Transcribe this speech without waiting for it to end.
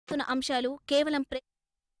చర్చిస్తున్న అంశాలు కేవలం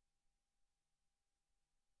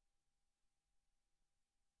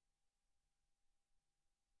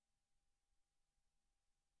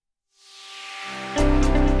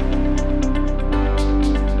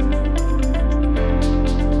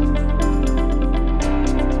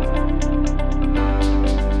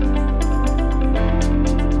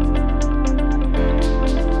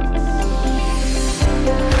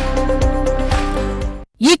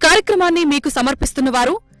ఈ కార్యక్రమాన్ని మీకు సమర్పిస్తున్న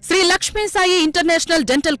వారు Shri Lakshmi Sai international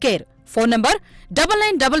dental care. Phone number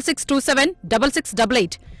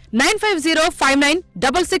 9966276688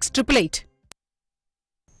 9505966888.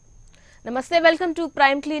 నమస్తే, వెల్కమ్ టు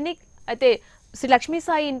ప్రైమ్ క్లినిక్. అయితే Shri Lakshmi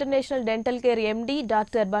Sai international dental care MD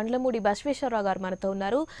doctor Bandlamudi Basaveswararao గారు మనతో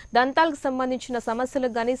ఉన్నారు. దంతాలకు సంబంధించిన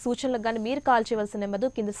సమస్యలకు కానీ సూచనలకు కానీ మీరు కాల్ చేయవలసిన నెంబర్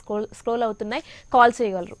కింద స్క్రోల్ అవుతున్నాయి, కాల్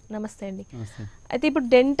చేయగలరు. నమస్తే అండి. అయితే ఇప్పుడు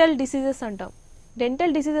డెంటల్ డిసీజెస్ అంటాం,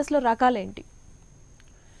 డెంటల్ డిసీజెస్లో రకాలేంటి?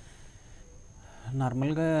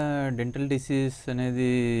 నార్మల్గా డెంటల్ డిసీజ్ అనేది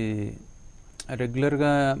రెగ్యులర్గా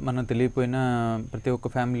మనం తెలియపోయినా ప్రతి ఒక్క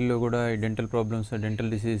ఫ్యామిలీలో కూడా ఈ డెంటల్ ప్రాబ్లమ్స్, డెంటల్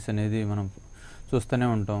డిసీజ్ అనేది మనం చూస్తూనే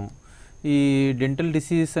ఉంటాం. ఈ డెంటల్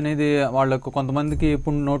డిసీజ్ అనేది వాళ్ళకు కొంతమందికి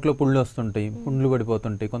నోట్లో పుళ్ళు వస్తుంటాయి, పుండ్లు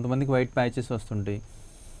పడిపోతుంటాయి, కొంతమందికి వైట్ ప్యాచెస్ వస్తుంటాయి,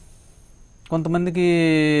 కొంతమందికి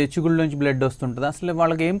చిగుళ్ళలోంచి బ్లడ్ వస్తుంటుంది. అసలు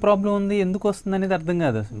వాళ్ళకి ఏం ప్రాబ్లం ఉంది, ఎందుకు వస్తుంది అనేది అర్థం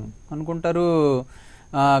కాదు. అసలు అనుకుంటారు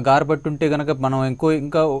గారు పట్టుంటే కనుక మనం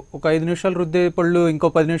ఇంకా ఒక 5 నిమిషాలు రుద్దే పళ్ళు ఇంకో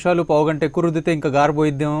 10 నిమిషాలు పావుగంట ఎక్కువ రుద్దితే ఇంకా గారు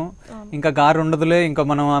పోయిద్దాం, ఇంకా గారు ఉండదులే, ఇంకా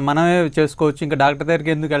మనమే చేసుకోవచ్చు, ఇంకా డాక్టర్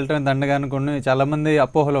దగ్గరికి ఎందుకు వెళ్ళటం దండగా అనుకుని చాలామంది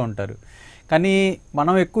అపోహలో ఉంటారు. కానీ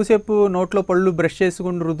మనం ఎక్కువసేపు నోట్లో పళ్ళు బ్రష్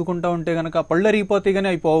చేసుకుని రుద్దుకుంటా ఉంటే కనుక పళ్ళు అరిగిపోతాయి కానీ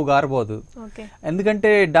అవి పోవు, గారిపోదు.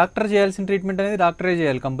 ఎందుకంటే డాక్టర్ చేయాల్సిన ట్రీట్మెంట్ అనేది డాక్టరే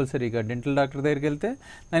చేయాలి కంపల్సరీగా. డెంటల్ డాక్టర్ దగ్గరికి వెళ్తే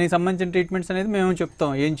దానికి సంబంధించిన ట్రీట్మెంట్స్ అనేది మేము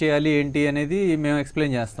చెప్తాం, ఏం చేయాలి ఏంటి అనేది మేము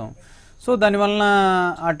ఎక్స్ప్లెయిన్ చేస్తాం. సో దానివలన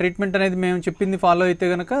ఆ ట్రీట్మెంట్ అనేది మేము చెప్పింది ఫాలో అయితే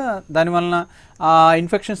కనుక దానివలన ఆ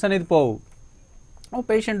ఇన్ఫెక్షన్స్ అనేది పోవు. ఓ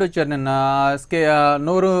పేషెంట్ వచ్చారు నిన్న,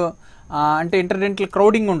 నోరు అంటే ఇంటర్డెంటల్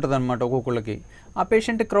క్రౌడింగ్ ఉంటుంది అనమాట ఒక్కొక్కళ్ళకి. ఆ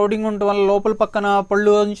పేషెంట్ క్రౌడింగ్ ఉండటం వల్ల లోపల పక్కన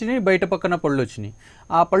పళ్ళు వచ్చినాయి, బయట పక్కన పళ్ళు వచ్చినాయి.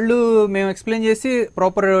 ఆ పళ్ళు మేము ఎక్స్ప్లెయిన్ చేసి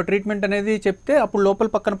ప్రాపర్ ట్రీట్మెంట్ అనేది చెప్తే అప్పుడు లోపల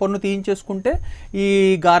పక్కన పన్ను తీయించేసుకుంటే ఈ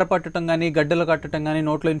గార పట్టడం కానీ, గడ్డలు కట్టడం కానీ,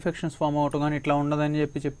 నోట్లో ఇన్ఫెక్షన్స్ ఫామ్ అవ్వటం కానీ ఇట్లా ఉండదని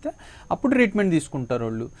చెప్తే అప్పుడు ట్రీట్మెంట్ తీసుకుంటారు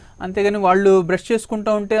వాళ్ళు. అంతేగాని వాళ్ళు బ్రష్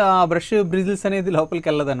చేసుకుంటూ ఉంటే ఆ బ్రష్ బ్రిజిల్స్ అనేది లోపలికి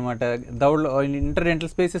వెళ్ళదనమాట, దవడలో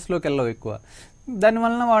ఇంటర్డెంటల్ స్పేసెస్లోకి వెళ్ళవు ఎక్కువ.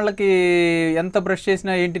 దానివలన వాళ్ళకి ఎంత బ్రష్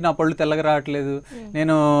చేసినా ఏంటి నా పళ్ళు తెల్లగా రావట్లేదు,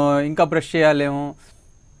 నేను ఇంకా బ్రష్ చేయాలేమో,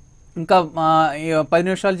 ఇంకా 10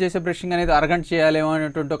 నిమిషాలు చేసే బ్రషింగ్ అనేది అరగంట చేయాలేమో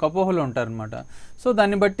అనేటువంటి ఒక అపోహలు ఉంటారనమాట. సో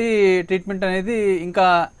దాన్ని బట్టి ట్రీట్మెంట్ అనేది ఇంకా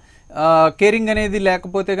కేరింగ్ అనేది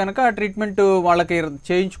లేకపోతే కనుక ఆ ట్రీట్మెంట్ వాళ్ళకి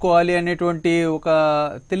చేయించుకోవాలి అనేటువంటి ఒక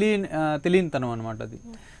తెలియనితనం అనమాట అది.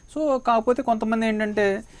 సో కాకపోతే కొంతమంది ఏంటంటే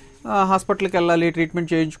హాస్పిటల్కి వెళ్ళాలి, ట్రీట్మెంట్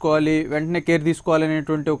చేయించుకోవాలి, వెంటనే కేర్ తీసుకోవాలి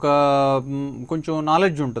అనేటువంటి ఒక కొంచెం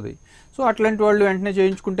నాలెడ్జ్ ఉంటుంది. సో అట్లాంటి వాళ్ళు వెంటనే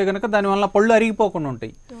చేయించుకుంటే కనుక దానివల్ల పళ్ళు అరిగిపోకుండా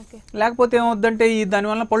ఉంటాయి. లేకపోతే ఏమవుద్దంటే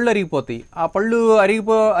దానివల్ల పళ్ళు అరిగిపోతాయి. ఆ పళ్ళు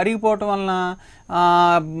అరిగిపోవటం వలన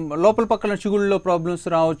లోపల పక్కన చిగుళ్ళలో ప్రాబ్లమ్స్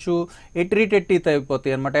రావచ్చు, ఇరిటేటెడ్ టీత్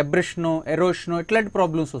అయిపోతాయి అనమాట, ఎబ్రెషను, ఎరోషను ఇట్లాంటి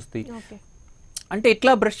ప్రాబ్లమ్స్ వస్తాయి. అంటే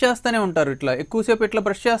ఇట్లా బ్రష్ చేస్తూనే ఉంటారు, ఇట్లా ఎక్కువసేపు ఇట్లా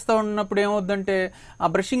బ్రష్ చేస్తూ ఉన్నప్పుడు ఏమవుద్దంటే ఆ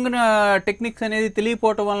బ్రషింగ్ టెక్నిక్స్ అనేది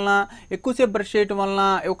తెలియపోవటం వలన, ఎక్కువసేపు బ్రష్ చేయటం వలన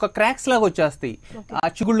ఒక క్రాక్స్ లాగా వచ్చేస్తాయి. ఆ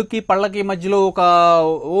చిగుళ్ళకి పళ్ళకి మధ్యలో ఒక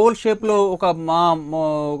ఓవల్ షేప్లో ఒక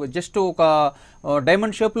జస్ట్ ఒక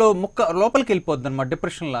డైమండ్ షేప్లో ముక్క లోపలికి వెళ్ళిపోద్ది అనమాట,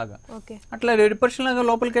 డిప్రెషన్ లాగా. అట్లా డిప్రెషన్ లాగా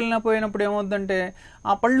లోపలికి పోయినప్పుడు ఏమవుద్దంటే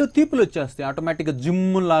ఆ పళ్ళు తీపులు వచ్చేస్తాయి ఆటోమేటిక్గా,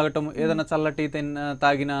 జిమ్ము లాగటం, ఏదైనా చల్లటి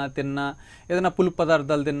తిన్నా, ఏదైనా పులుపు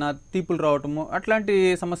పదార్థాలు తిన్నా తీపులు రావటము, అట్లాంటి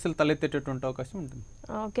సమస్యలు తలెత్తేటటువంటి అవకాశం ఉంటుంది.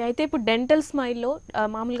 ఓకే, అయితే ఇప్పుడు డెంటల్ స్మైల్లో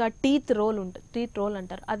మామూలుగా టీత్ రోల్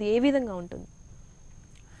అంటారు, అది ఏ విధంగా ఉంటుంది?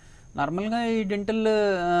 నార్మల్గా ఈ డెంటల్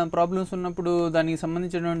ప్రాబ్లమ్స్ ఉన్నప్పుడు దానికి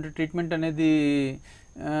సంబంధించినటువంటి ట్రీట్మెంట్ అనేది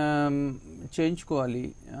చేయించుకోవాలి.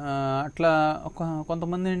 అట్లా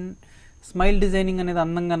కొంతమంది స్మైల్ డిజైనింగ్ అనేది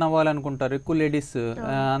అందంగా నవ్వాలనుకుంటారు, ఎక్కువ లేడీస్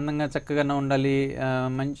అందంగా చక్కగా ఉండాలి,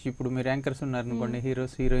 మంచి ఇప్పుడు మీరు యాంకర్స్ ఉన్నారు అనుకోండి,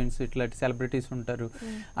 హీరోస్ హీరోయిన్స్ ఇట్లాంటి సెలబ్రిటీస్ ఉంటారు,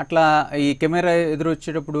 అట్లా ఈ కెమెరా ఎదురు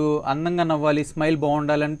వచ్చేటప్పుడు అందంగా నవ్వాలి, స్మైల్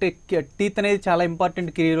బాగుండాలంటే టీత్ అనేది చాలా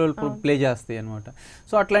ఇంపార్టెంట్ కీ రోల్ ప్లే చేస్తాయి అనమాట.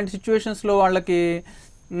 సో అట్లాంటి సిచ్యువేషన్స్లో వాళ్ళకి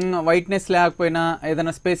వైట్నెస్ లేకపోయినా,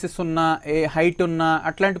 ఏదైనా స్పేసెస్ ఉన్నా, హైట్ ఉన్నా,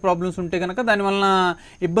 అట్లాంటి ప్రాబ్లమ్స్ ఉంటే కనుక దానివల్ల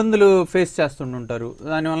ఇబ్బందులు ఫేస్ చేస్తుంటారు.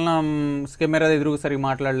 దానివల్ల కెమెరా ఎదురుగా సరిగా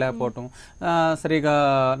మాట్లాడలేకపోవటం, సరిగా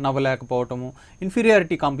నవ్వలేకపోవటము,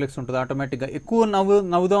 ఇన్ఫీరియారిటీ కాంప్లెక్స్ ఉంటుంది ఆటోమేటిక్గా. ఎక్కువ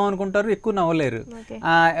నవ్వుదాం అనుకుంటారు, ఎక్కువ నవ్వలేరు,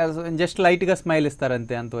 జస్ట్ లైట్గా స్మైల్ ఇస్తారు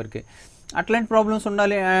అంతే, అంతవరకే. అట్లాంటి ప్రాబ్లమ్స్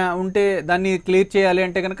ఉంటే దాన్ని క్లియర్ చేయాలి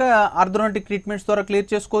అంటే కనుక ఆర్థోడోంటిక్ ట్రీట్మెంట్స్ ద్వారా క్లియర్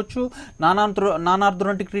చేసుకోవచ్చు, నాన్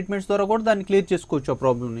ఆర్థోడోంటిక్ ట్రీట్మెంట్స్ ద్వారా కూడా దాన్ని క్లియర్ చేసుకోవచ్చు ఆ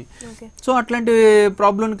ప్రాబ్లమ్ని. సో అట్లాంటి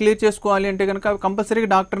ప్రాబ్లమ్ని క్లియర్ చేసుకోవాలి అంటే కనుక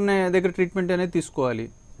కంపల్సరీగా డాక్టర్ని దగ్గర ట్రీట్మెంట్ అనేది తీసుకోవాలి.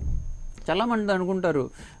 చాలామంది అనుకుంటారు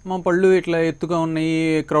మా పళ్ళు ఇట్లా ఎత్తుగా ఉన్నాయి,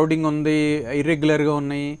 క్రౌడింగ్ ఉంది, ఇర్రెగ్యులర్గా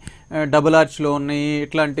ఉన్నాయి, డబుల్ ఆర్చ్లో ఉన్నాయి,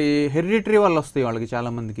 ఇట్లాంటి హెరిడిటరీ వల్ల వస్తాయి వాళ్ళకి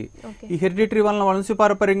చాలామందికి. ఈ హెరిడిటరీ వల్ల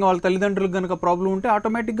వంశపారపర్యంగా వాళ్ళ తల్లిదండ్రులకు కనుక ప్రాబ్లం ఉంటే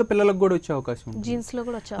ఆటోమేటిక్గా పిల్లలకు కూడా వచ్చే అవకాశం ఉంటుంది,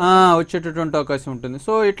 వచ్చేటటువంటి అవకాశం ఉంటుంది.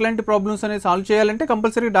 సో ఇట్లాంటి ప్రాబ్లమ్స్ అనేది సాల్వ్ చేయాలంటే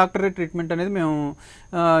కంపల్సరీ డాక్టర్ ట్రీట్మెంట్ అనేది మేము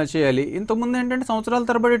చేయాలి. ఇంతకుముందు ఏంటంటే సంవత్సరాల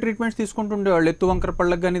తరబడి ట్రీట్మెంట్స్ తీసుకుంటుండేవాళ్ళు, ఎత్తు వంకర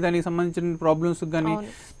పళ్ళకి కానీ దానికి సంబంధించిన ప్రాబ్లమ్స్ కానీ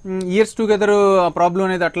ఇయర్స్ టుగెదర్ ఆ ప్రాబ్లం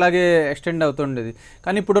అనేది అట్లాగే ఎక్స్టెండ్ అవుతుండేది.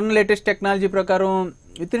 కానీ ఇప్పుడున్న లేటెస్ట్ టెక్నాలజీ ప్రకారం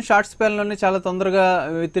వితిన్ షార్ట్ స్పాన్లోనే చాలా తొందరగా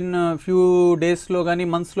వితిన్ ఫ్యూ డేస్లో కానీ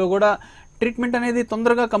మంత్స్లో కూడా ట్రీట్మెంట్ అనేది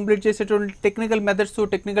తొందరగా కంప్లీట్ చేసేటువంటి టెక్నికల్ మెథడ్స్,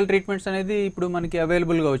 టెక్నికల్ ట్రీట్మెంట్స్ అనేది ఇప్పుడు మనకి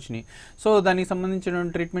అవైలబుల్గా వచ్చినాయి. సో దానికి సంబంధించిన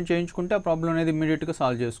ట్రీట్మెంట్ చేయించుకుంటే ఆ ప్రాబ్లం అనేది ఇమ్మీడియట్గా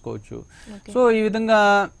సాల్వ్ చేసుకోవచ్చు. సో ఈ విధంగా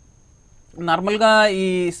నార్మల్గా ఈ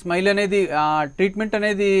స్మైల్ అనేది ట్రీట్మెంట్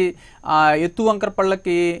అనేది ఎత్తు వంకర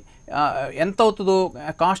పళ్ళకి ఎంత అవుతుందో,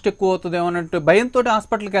 కాస్ట్ ఎక్కువ అవుతుందేమో అన్నట్టు భయంతో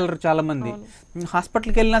హాస్పిటల్కి వెళ్ళరు చాలామంది.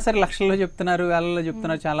 హాస్పిటల్కి వెళ్ళినా సరే లక్షల్లో చెప్తున్నారు, వేలల్లో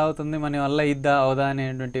చెప్తున్నారు, చాలా అవుతుంది, మన వల్ల ఇద్దా అవదా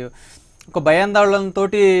అనేటువంటి ఒక భయాందోళనతో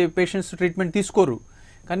పేషెంట్స్ ట్రీట్మెంట్ తీసుకోరు.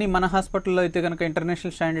 కానీ మన హాస్పిటల్లో అయితే కనుక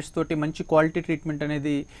ఇంటర్నేషనల్ స్టాండర్డ్స్ తోటి మంచి క్వాలిటీ ట్రీట్మెంట్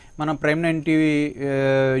అనేది మనం Prime9 టీవీ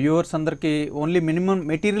వ్యూవర్స్ అందరికీ ఓన్లీ మినిమం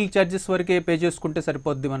మెటీరియల్ ఛార్జెస్ వరకే పే చేసుకుంటే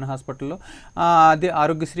సరిపోద్ది మన హాస్పిటల్లో. అదే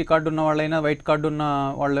ఆరోగ్యశ్రీ కార్డు ఉన్న వాళ్ళైనా, వైట్ కార్డు ఉన్న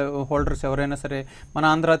వాళ్ళ హోల్డర్స్ ఎవరైనా సరే మన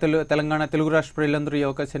ఆంధ్ర, తెలంగాణ, తెలుగు రాష్ట్ర ప్రజలందరూ ఈ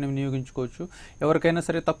అవకాశాన్ని వినియోగించుకోవచ్చు. ఎవరికైనా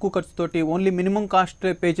సరే తక్కువ ఖర్చుతోటి ఓన్లీ మినిమం కాస్ట్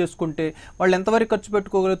పే చేసుకుంటే వాళ్ళు ఎంతవరకు ఖర్చు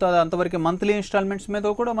పెట్టుకోగలుగుతారో అంతవరకు మంత్లీ ఇన్స్టాల్మెంట్స్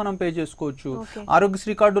మీద కూడా మనం పే చేసుకోవచ్చు.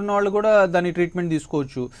 ఆరోగ్యశ్రీ కార్డు ఉన్న వాళ్ళు కూడా దాని ట్రీట్మెంట్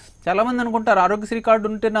తీసుకోవచ్చు. చాలా మంది అనుకుంటారు ఆరోగ్యశ్రీ కార్డు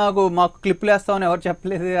ఉంటే మాకు క్లిప్లు వేస్తామని ఎవరు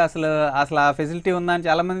చెప్పలేదు, అసలు ఆ ఫెసిలిటీ ఉందా అని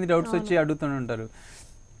చాలా మంది డౌట్స్ వచ్చి అడుగుతుంటారు.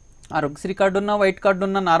 ఆరోగ్యశ్రీ కార్డు ఉన్నా, వైట్ కార్డు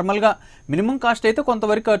ఉన్నా నార్మల్గా మినిమం కాస్ట్ అయితే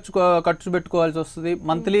కొంతవరకు ఖర్చు పెట్టుకోవాల్సి వస్తుంది.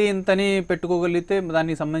 మంత్లీ ఇంతని పెట్టుకోగలిగితే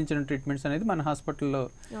దానికి సంబంధించిన ట్రీట్మెంట్స్ అనేది మన హాస్పిటల్లో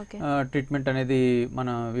ట్రీట్మెంట్ అనేది మన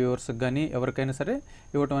వ్యూవర్స్కి కానీ ఎవరికైనా సరే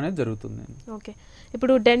ఇవ్వటం అనేది జరుగుతుంది. ఓకే,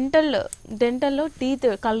 ఇప్పుడు డెంటల్లో టీత్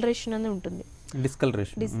కలరేషన్ అనేది ఉంటుంది,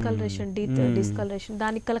 డిస్కలరేషన్ డిస్కలరేషన్,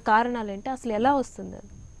 దానికి గల కారణాలు ఏంటి, అసలు ఎలా వస్తుంది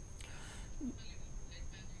అది?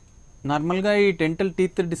 నార్మల్గా ఈ డెంటల్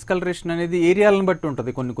టీత్ డిస్కలరేషన్ అనేది ఏరియాలను బట్టి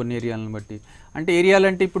ఉంటుంది, కొన్ని ఏరియాలను బట్టి. అంటే ఏరియాలు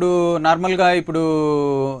అంటే ఇప్పుడు నార్మల్గా ఇప్పుడు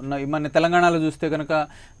మన తెలంగాణలో చూస్తే కనుక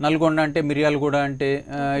నల్గొండ అంటే, మిర్యాలగూడ అంటే,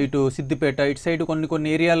 ఇటు సిద్దిపేట ఇటు సైడ్ కొన్ని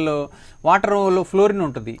ఏరియాల్లో వాటర్లో ఫ్లోరిన్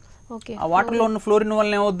ఉంటుంది. ఆ వాటర్లో ఉన్న ఫ్లోరిన్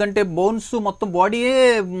వల్ల ఏమవుద్దంటే బోన్స్ మొత్తం బాడీయే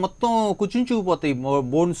మొత్తం కుచించుకుపోతాయి,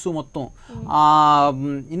 బోన్స్ మొత్తం ఆ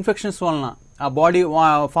ఇన్ఫెక్షన్స్ వలన ఆ బాడీ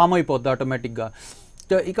ఫామ్ అయిపోద్ది ఆటోమేటిక్గా.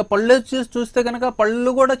 ఇక పళ్ళు చూస్తే కనుక పళ్ళు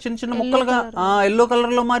కూడా చిన్న చిన్న ముక్కలుగా ఎల్లో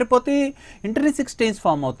కలర్లో మారిపోతాయి, ఇంటర్నిసిక్ స్టెయిన్స్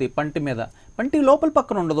ఫామ్ అవుతాయి పంటి మీద. పంటి లోపల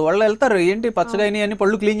పక్కన ఉండదు. వాళ్ళు వెళ్తారు ఏంటి పచ్చగా అని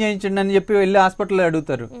పళ్ళు క్లీన్ చేయించండి అని చెప్పి వెళ్ళి హాస్పిటల్లో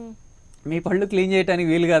అడుగుతారు. మీ పళ్ళు క్లీన్ చేయడానికి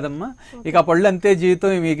వీలు కాదమ్మా, ఇక ఆ పళ్ళు అంతే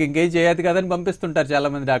జీవితం, మీకు ఇంకేం చేయదు కదని పంపిస్తుంటారు చాలా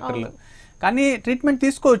మంది డాక్టర్లు. కానీ ట్రీట్మెంట్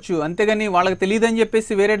తీసుకోవచ్చు, అంతేగాని వాళ్ళకి తెలియదని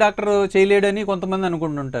చెప్పేసి వేరే డాక్టర్ చేయలేడని కొంతమంది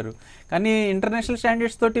అనుకుంటుంటారు. కానీ ఇంటర్నేషనల్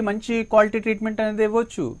స్టాండర్డ్స్ తోటి మంచి క్వాలిటీ ట్రీట్మెంట్ అనేది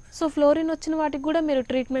ఇవ్వచ్చు. సో ఫ్లోరిన్ వచ్చిన వాటికి కూడా మీరు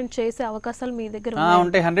ట్రీట్మెంట్ చేసే అవకాశాలు మీ దగ్గర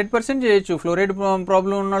ఉంటాయి, 100% చేయొచ్చు. ఫ్లోరైడ్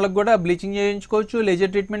ప్రాబ్లం ఉన్న వాళ్ళకి కూడా బ్లీచింగ్ చేయించుకోవచ్చు,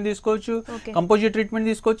 లేజర్ ట్రీట్మెంట్ తీసుకోవచ్చు, కంపోజిట్ ట్రీట్మెంట్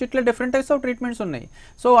తీసుకోవచ్చు. ఇట్లా డిఫరెంట్ టైప్స్ ఆఫ్ ట్రీట్మెంట్స్ ఉన్నాయి.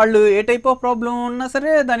 సో వాళ్ళు ఏ టైప్ ఆఫ్ ప్రాబ్లం ఉన్నా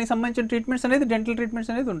సరే దానికి సంబంధించిన ట్రీట్మెంట్స్ అనేది, డెంటల్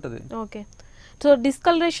ట్రీట్మెంట్స్ అనేది ఉంటుంది. ఓకే, సో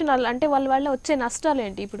డిస్కలరేషన్ అంటే వాళ్ళ వచ్చే నష్టాలు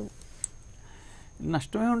ఏంటి? ఇప్పుడు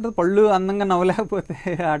నష్టమే ఉంటుంది, పళ్ళు అందంగా నవ్వలేకపోతే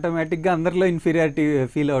ఆటోమేటిక్గా అందరిలో ఇన్ఫీరియారిటీ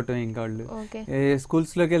ఫీల్ అవటం. ఇంకా వాళ్ళు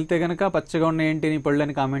స్కూల్స్లోకి వెళ్తే కనుక పచ్చగా ఉన్న ఏంటి నీ పళ్ళు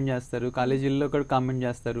అని కామెంట్ చేస్తారు, కాలేజీల్లో కూడా కామెంట్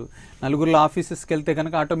చేస్తారు. నలుగురిలో ఆఫీసెస్కి వెళ్తే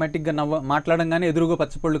కనుక ఆటోమేటిక్గా మాట్లాడంగానే ఎదురుగా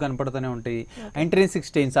పచ్చపళ్ళు కనపడుతూనే ఉంటాయి. ఇంటర్నిసిక్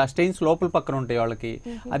స్టెయిన్స్, ఆ స్టెయిన్స్ లోపల పక్కన ఉంటాయి వాళ్ళకి.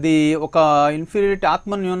 అది ఒక ఇన్ఫీరియారిటీ,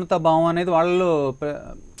 ఆత్మ న్యూనత భావం అనేది వాళ్ళలో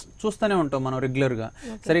చూస్తూనే ఉంటాం మనం రెగ్యులర్గా.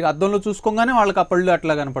 సరిగా అద్దంలో చూసుకోగానే వాళ్ళకి ఆ పళ్ళు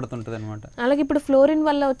అట్లా కనపడుతుంటుంది అనమాట. అలాగే ఇప్పుడు ఫ్లోరిన్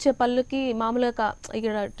వల్ల వచ్చే పళ్ళుకి మామూలుగా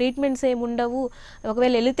ఇక్కడ ట్రీట్మెంట్స్ ఏమి ఉండవు,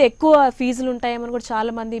 ఒకవేళ వెళితే ఎక్కువ ఫీజులు ఉంటాయేమని కూడా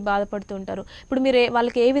చాలా మంది బాధపడుతుంటారు. ఇప్పుడు మీరు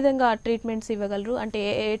వాళ్ళకి ఏ విధంగా ట్రీట్మెంట్స్ ఇవ్వగలరు, అంటే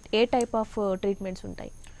ఏ టైప్ ఆఫ్ ట్రీట్మెంట్స్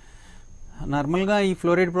ఉంటాయి? నార్మల్గా ఈ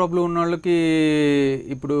ఫ్లోరైడ్ ప్రాబ్లం ఉన్న వాళ్ళకి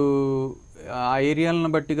ఇప్పుడు ఆ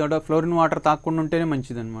ఏరియాలను బట్టి కూడా ఫ్లోరిన్ వాటర్ తాగకుండా ఉంటేనే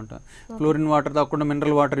మంచిది అనమాట. ఫ్లోరిన్ వాటర్ తాగకుండా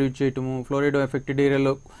మినరల్ వాటర్ యూజ్ చేయటము, ఫ్లోరైడ్ ఎఫెక్టెడ్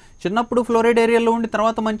ఏరియాలో చిన్నప్పుడు ఫ్లోరైడ్ ఏరియాలో ఉండి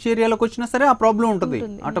తర్వాత మంచి ఏరియాలోకి వచ్చినా సరే ఆ ప్రాబ్లం ఉంటుంది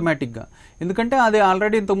ఆటోమేటిక్గా. ఎందుకంటే అది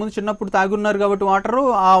ఆల్రెడీ ఇంతకుముందు చిన్నప్పుడు తాగున్నారు కాబట్టి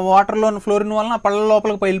ఆ వాటర్లో ఫ్లోరిన్ వలన పళ్ళ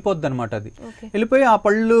లోపలికి వెళ్ళిపోద్ది అనమాట. అది వెళ్ళిపోయి ఆ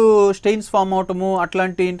పళ్ళు స్టెయిన్స్ ఫామ్ అవటము,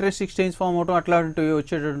 అట్లాంటి ఇంట్రెస్టింగ్ స్టెయిన్స్ ఫామ్ అవటం అట్లాంటివి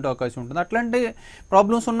వచ్చేటువంటి అవకాశం ఉంటుంది. అట్లాంటి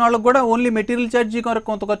ప్రాబ్లమ్స్ ఉన్న వాళ్ళకి కూడా ఓన్లీ మెటీరియల్ ఛార్జీ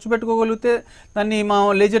కొంత ఖర్చు పెట్టుకోగలిగితే దాన్ని మా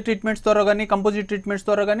లేజర్ ట్రీట్మెంట్స్ ద్వారా కానీ, కంపోజిట్ ట్రీట్మెంట్స్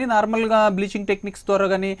ద్వారా కానీ, నార్మల్గా బ్లీచింగ్ టెక్నిక్స్ ద్వారా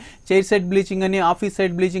కానీ, చైర్ సైడ్ బ్లీచింగ్ అని, ఆఫీస్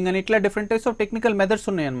సైడ్ బ్లీచింగ్ అని, ఇట్లా different types of technical methods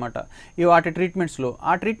ఉన్నాయన్నమాట ఈ వాటి ట్రీట్మెంట్స్లో.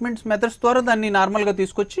 ఆ ట్రీట్మెంట్స్ మెథడ్స్ ద్వారా దాన్ని నార్మల్గా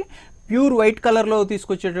తీసుకొచ్చి ప్యూర్ వైట్ కలర్లో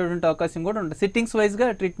తీసుకొచ్చేటటువంటి అవకాశం కూడా ఉంటుంది. సిట్టింగ్స్ వైజ్గా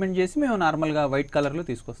ట్రీట్మెంట్ చేసి మేము నార్మల్గా వైట్ కలర్లో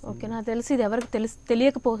తీసుకొస్తాం. ఓకే, నాకు తెలిసి ఇది ఎవరికి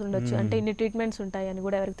తెలియకపోతుండొచ్చు, అంటే ఇన్ని ట్రీట్మెంట్స్ ఉంటాయని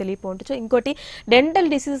కూడా ఎవరికి తెలియకపోవచ్చు. ఇంకోటి, డెంటల్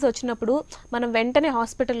డిసీజెస్ వచ్చినప్పుడు మనం వెంటనే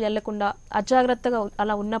హాస్పిటల్ వెళ్లకుండా అజాగ్రత్తగా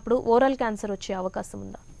అలా ఉన్నప్పుడు ఓరల్ క్యాన్సర్ వచ్చే అవకాశం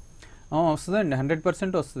ఉందా? వస్తుందండి,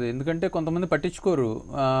 100% వస్తుంది. ఎందుకంటే కొంతమంది పట్టించుకోరు.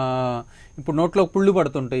 ఇప్పుడు నోట్లో పుళ్ళు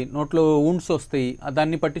పడుతుంటాయి, నోట్లో ఊండ్స్ వస్తాయి,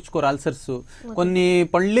 దాన్ని పట్టించుకోరు, అల్సర్స్. కొన్ని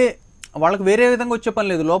పళ్ళే వాళ్ళకి వేరే విధంగా వచ్చే పని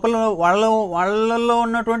లేదు, లోపల వాళ్ళలో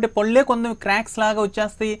ఉన్నటువంటి పళ్ళే కొంత క్రాక్స్ లాగా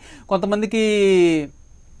వచ్చేస్తాయి. కొంతమందికి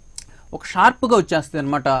ఒక షార్ప్గా వచ్చేస్తాయి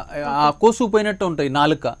అనమాట, ఆ కోసుకుపోయినట్టు ఉంటాయి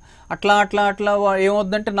నాలుక. అట్లా అట్లా అట్లా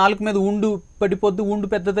ఏమవుద్దంటే నాలుక మీద ఉండు పడిపోద్ది, ఉండు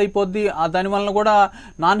పెద్దదైపోద్ది. దానివల్ల కూడా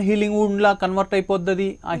నాన్ హీలింగ్ వుండ్లా కన్వర్ట్ అయిపోద్ది అది.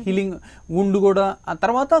 ఆ హీలింగ్ వుండ్ కూడా ఆ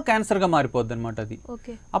తర్వాత క్యాన్సర్గా మారిపోద్ది అనమాట అది.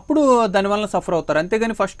 అప్పుడు దానివల్ల సఫర్ అవుతారు.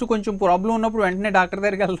 అంతేగాని ఫస్ట్ కొంచెం ప్రాబ్లం ఉన్నప్పుడు వెంటనే డాక్టర్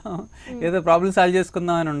దగ్గరికి వెళ్దాం, ఏదో ప్రాబ్లం సాల్వ్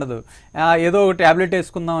చేసుకుందాం అని ఉండదు. ఏదో ఒక ట్యాబ్లెట్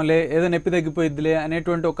వేసుకుందాంలే, ఏదో నొప్పి తగ్గిపోయిద్దిలే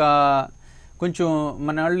అనేటువంటి ఒక కొంచెం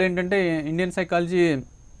మన వాళ్ళు ఏంటంటే ఇండియన్ సైకాలజీ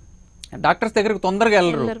డాక్టర్స్ దగ్గరకు తొందరగా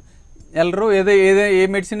వెళ్ళరు. ఏ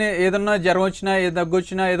మెడిసిన్ ఏదన్నా జ్వరం వచ్చినా, ఏ దగ్గు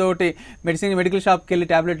వచ్చినా ఏదో ఒకటి మెడికల్ షాప్కి వెళ్ళి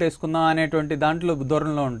ట్యాబ్లెట్ వేసుకుందాం అనేటువంటి దాంట్లో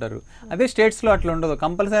దూరంలో ఉంటారు. అదే స్టేట్స్లో అట్లా ఉండదు.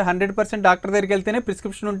 కంపల్సరీ 100% డాక్టర్ దగ్గరికి వెళ్తేనే,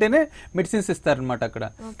 ప్రిస్క్రిప్షన్ ఉంటేనే మెడిసిన్స్ ఇస్తారనమాట అక్కడ.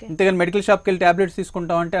 అంతేగాని మెడికల్ షాప్కి వెళ్ళి ట్యాబ్లెట్స్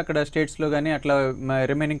తీసుకుంటాం అంటే అక్కడ స్టేట్స్లో కానీ అట్లా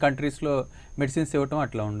రిమైనింగ్ కంట్రీస్లో మెడిసిన్స్ ఇవ్వటం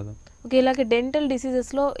అట్లా ఉండదు. ఓకే, ఇలాగే డెంటల్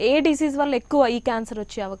డిసీజెస్లో ఏ డిసీజ్ వల్ల ఎక్కువ ఈ క్యాన్సర్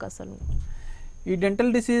వచ్చే అవకాశాలు? ఈ డెంటల్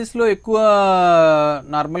డిసీజెస్లో ఎక్కువ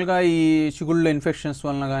నార్మల్గా ఈ చిగుళ్ళ ఇన్ఫెక్షన్స్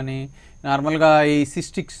వలన కానీ, నార్మల్గా ఈ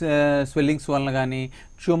సిస్టిక్ స్వెల్లింగ్స్ వలన కానీ,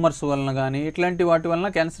 ట్యూమర్స్ వలన కానీ, ఇట్లాంటి వాటి వలన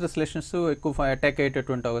క్యాన్సరస్ లెషన్స్ ఎక్కువ అటాక్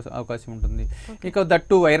అయ్యేటటువంటి అవకాశం ఉంటుంది. ఇక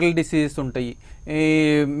దట్టు వైరల్ డిసీజెస్ ఉంటాయి.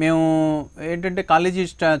 మేము ఏంటంటే కాలేజీ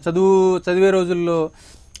చదివే రోజుల్లో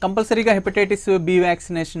కంపల్సరీగా హెపటైటిస్ బి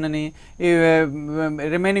వ్యాక్సినేషన్ అని, ఈ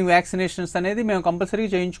రిమైనింగ్ వ్యాక్సినేషన్స్ అనేది మేము కంపల్సరీగా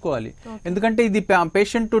చేయించుకోవాలి. ఎందుకంటే ఇది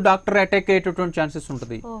పేషెంట్ టు డాక్టర్ అటాక్ అయ్యేటటువంటి ఛాన్సెస్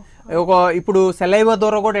ఉంటుంది. ఇప్పుడు సెలైవా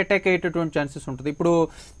ద్వారా కూడా అటాక్ అయ్యేటటువంటి ఛాన్సెస్ ఉంటుంది. ఇప్పుడు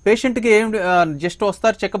పేషెంట్కి జస్ట్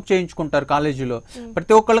వస్తారు, చెకప్ చేయించుకుంటారు కాలేజీలో.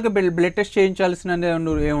 ప్రతి ఒక్కళ్ళకి బ్లడ్ టెస్ట్ చేయించాల్సిన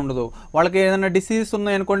ఏముండదు. వాళ్ళకి ఏదైనా డిసీజెస్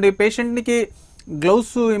ఉన్నాయనుకోండి, పేషెంట్కి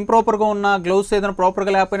గ్లౌస్ ఇంప్రాపర్గా ఉన్నా, గ్లౌస్ ఏదైనా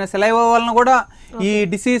ప్రాపర్గా లేకపోయినా సెలైవా వలన కూడా ఈ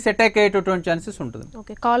డిసీజ్ అటాక్ అయ్యేటటువంటి ఛాన్సెస్ ఉంటుంది.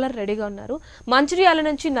 ఓకే, కాలర్ రెడీగా ఉన్నారు. మంచిర్యాల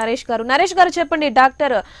నుంచి నరేష్ గారు చెప్పండి.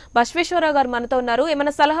 డాక్టర్ బసవేశ్వరరావు గారు మనతో ఉన్నారు.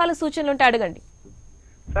 ఏమైనా సలహాలు సూచనలు ఉంటే అడగండి.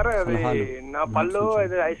 సార్, అది నా పళ్ళు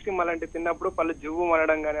ఐస్ క్రీమ్ అలాంటివి తిన్నప్పుడు పళ్ళు జువ్వు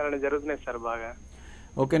మనడం కానీ అలా జరుగుతున్నాయి సార్ బాగా.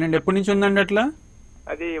 ఓకేనండి, ఎప్పటి నుంచి ఉందండి అట్లా?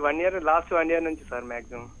 అది లాస్ట్ 1 year నుంచి సార్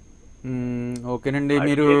మాక్సిమం. ఓకేనండి,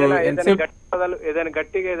 మీరు ఏదైనా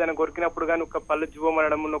గట్టిగా ఏదైనా కొరికినప్పుడు కానీ ఒక పళ్ళు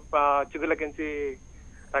జువ్వమనడం, చిగుళ్ళకించి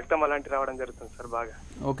రక్తం అలాంటి రావడం జరుగుతుంది సార్ బాగా.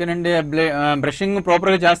 ఓకేనండి, బ్రషింగ్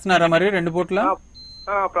ప్రాపర్ గా చేస్తున్నారా మరి 2 పూట్ల?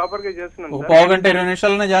 ప్రాపర్ గా చేస్తున్నాను. ఒక పావు గంట 20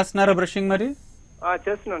 నిమిషాలనే చేస్తున్నారా బ్రషింగ్ మరి?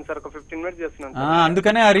 చేస్తున్నాను సార్, ఒక 15 minutes చేస్తున్నాను.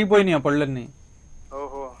 అందుకనే అరిగిపోయినాయి ఆ పళ్ళన్నీ.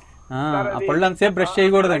 ఓహో, ఆ పళ్ళు అంతసేపు బ్రష్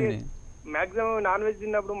చేయకూడదండి. మాక్సిమం నాన్ వెజ్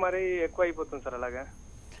తిన్నప్పుడు మరి ఎక్కువ అయిపోతుంది సార్ అలాగా.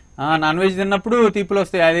 నాన్ వెజ్ తిన్నప్పుడు తీపులు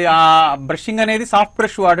వస్తాయి. అది ఆ బ్రషింగ్ అనేది సాఫ్ట్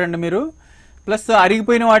బ్రష్ వాడండి మీరు. ప్లస్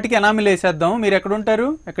అరిగిపోయిన వాటికి ఎనామిల్ వేసేద్దాం. మీరు ఎక్కడ ఉంటారు,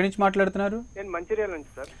 ఎక్కడి నుంచి మాట్లాడుతున్నారు? నేను మంచిర్యాల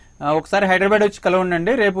నుంచి సార్. ఒకసారి హైదరాబాద్ వచ్చి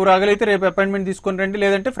కలవండి. రేపు రాగలిగితే రేపు అపాయింట్మెంట్ తీసుకొని రండి,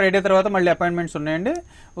 లేదంటే ఫ్రైడే తర్వాత మళ్ళీ అపాయింట్మెంట్స్ ఉన్నాయండి.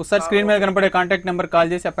 ఒకసారి స్క్రీన్ మీద కనపడే కాంటాక్ట్ నెంబర్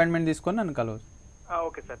కాల్ చేసి అపాయింట్మెంట్ తీసుకొని నన్ను కలవచ్చు.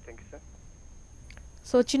 Okay sir, thank you sir.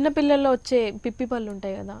 So చిన్న పిల్లల్లో వచ్చే పిప్పి పళ్ళు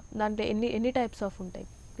ఉంటాయి కదా, దాంట్లో ఎన్ని టైప్స్ ఆఫ్ ఉంటాయి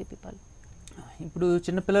పిప్పి పళ్ళు? ఇప్పుడు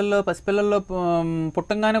చిన్నపిల్లల్లో, పసిపిల్లల్లో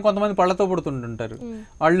పుట్టంగానే కొంతమంది పళ్ళతో పుడుతుంటుంటారు.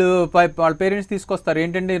 వాళ్ళ పేరెంట్స్ తీసుకొస్తారు,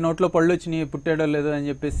 ఏంటంటే నోట్లో పళ్ళు వచ్చినాయి, పుట్టాడో లేదో అని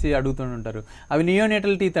చెప్పేసి అడుగుతుంటారు. అవి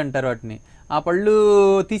నియోనేటల్ టీత్ అంటారు వాటిని. ఆ పళ్ళు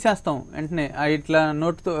తీసేస్తాం వెంటనే, ఇట్లా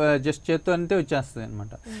నోటుతో జస్ట్ చేత్తో అంతే వచ్చేస్తుంది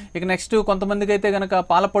అనమాట. ఇక నెక్స్ట్ కొంతమందికి అయితే కనుక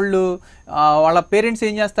పాలపళ్ళు, వాళ్ళ పేరెంట్స్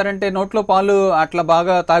ఏం చేస్తారంటే నోట్లో పాలు అట్లా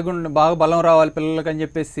బాగా బాగా బలం రావాలి పిల్లలకి అని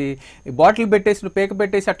చెప్పేసి బాటిల్ పెట్టేసి పేక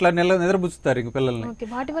పెట్టేసి అట్లా నిద్రపుచ్చుతారు ఇంక పిల్లల్ని.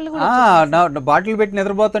 బాటిల్ పెట్టి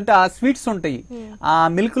నిద్రపోతుంటే ఆ స్వీట్స్ ఉంటాయి, ఆ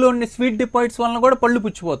మిల్క్ లో ఉండే స్వీట్ డిపాజిట్స్ వలన కూడా పళ్ళు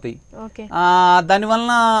పుచ్చిపోతాయి. దాని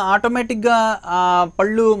వలన ఆటోమేటిక్ గా ఆ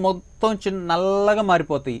పళ్ళు మొత్తం నల్లగా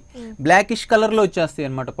మారిపోతాయి, బ్లాకిష్ కలర్లో వచ్చేస్తాయి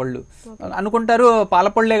అనమాట పళ్ళు. అనుకుంటారు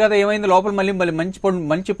పాలపళ్ళే కదా ఏమైంది, లోపల మళ్ళీ మళ్ళీ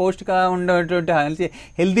మంచి పౌష్టిక ఉండేటువంటి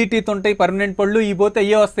హెల్దీ టీత్ ఉంటాయి, పర్మనెంట్ పళ్ళు ఈ పోతే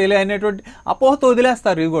అయ్యే వస్తాయిలే అనేటువంటి అపోహతో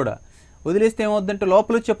వదిలేస్తారు. ఇవి కూడా వదిలేస్తే ఏమవుతుందంటే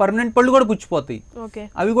లోపల వచ్చే పర్మనెంట్ పళ్ళు కూడా పుచ్చిపోతాయి,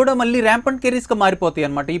 అవి కూడా మళ్ళీ ర్యాంపంట్ కెరీస్గా మారిపోతాయి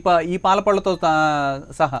అనమాట ఈ పాలపళ్ళతో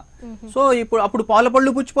సహా. సో ఇప్పుడు అప్పుడు పాల పళ్ళు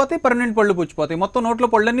పుచ్చిపోతాయి, పర్మనెంట్ పళ్ళు పుచ్చిపోతాయి, మొత్తం నోట్లో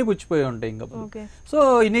పళ్ళన్నీ పుచ్చిపోయి ఉంటాయి ఇంకా. సో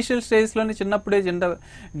ఇనిషియల్ స్టేజ్లోనే చిన్నప్పుడే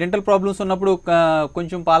డెంటల్ ప్రాబ్లమ్స్ ఉన్నప్పుడు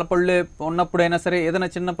కొంచెం పాల పళ్ళే ఉన్నప్పుడైనా సరే ఏదైనా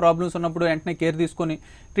చిన్న ప్రాబ్లమ్స్ ఉన్నప్పుడు వెంటనే కేర్ తీసుకొని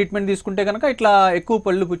ట్రీట్మెంట్ తీసుకుంటే కనుక ఇట్లా ఎక్కువ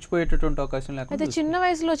పళ్ళు పుచ్చిపోయేటటువంటి అవకాశం లేకుండా. చిన్న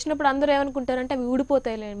వయసులో వచ్చినప్పుడు అందరూ ఏమనుకుంటారంటే అవి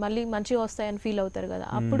ఊడిపోతాయి మళ్ళీ మంచిగా వస్తాయని ఫీల్ అవుతారు కదా,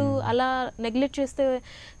 అప్పుడు అలా నెగ్లెక్ట్ చేస్తే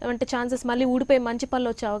అంటే ఛాన్సెస్ మళ్ళీ ఊడిపోయి మంచి పళ్ళు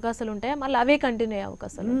వచ్చే అవకాశాలు ఉంటాయి, మళ్ళీ అవే కంటిన్యూ అయ్యే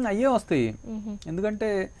అవకాశాలు అయ్యే వస్తాయి. ఎందుకంటే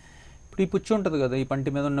ఇప్పుడు ఈ పుచ్చు ఉంటుంది కదా, ఈ పంటి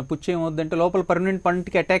మీద ఉన్న పుచ్చు ఏమవుద్దంటే లోపల పర్మనెంట్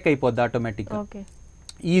పంటికి అటాక్ అయిపోద్ది ఆటోమేటిక్గా.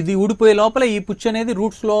 ఇది ఊడిపోయే లోపల ఈ పుచ్చు అనేది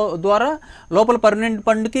రూట్స్ ద్వారా లోపల పర్మనెంట్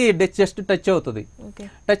పండుకి జస్ట్ టచ్ అవుతుంది.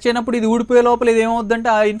 టచ్ అయినప్పుడు ఇది ఊడిపోయే లోపల ఇది ఏమవుద్దంటే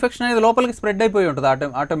ఆ ఇన్ఫెక్షన్ అనేది లోపలికి స్ప్రెడ్ అయిపోయి ఉంటుంది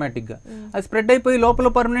ఆటోమేటిక్గా. అది స్ప్రెడ్ అయిపోయి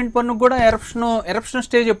లోపల పర్మనెంట్ పన్నుకు కూడా ఎరప్షన్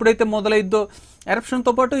స్టేజ్ ఎప్పుడైతే మొదలైద్దో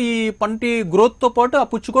ఎరప్షన్తో పాటు ఈ పంటి గ్రోత్తో పాటు ఆ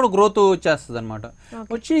పుచ్చు కూడా గ్రోత్ వచ్చేస్తుంది అనమాట,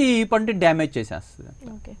 వచ్చి ఈ పంటి డ్యామేజ్ చేసేస్తుంది.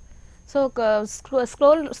 సో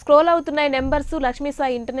స్క్రోల్ అవుతున్నాయి numbers. Lakshmi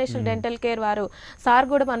Sai international dental care వారు సార్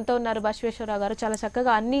కూడా మనతో ఉన్నారు, బసవేశ్వరరావు గారు. చాలా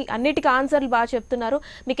చక్కగా అన్నిటికీ ఆన్సర్లు బాగా చెప్తున్నారు.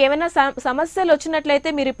 మీకు ఏమైనా సమస్యలు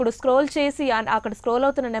వచ్చినట్లయితే మీరు ఇప్పుడు స్క్రోల్ చేసి అక్కడ స్క్రోల్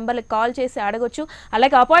అవుతున్న నెంబర్కి కాల్ చేసి అడగొచ్చు.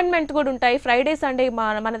 అలాగే అపాయింట్మెంట్ కూడా ఉంటాయి. ఫ్రైడే సండే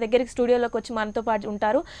మన దగ్గరికి స్టూడియోలోకి వచ్చి మనతో పాటు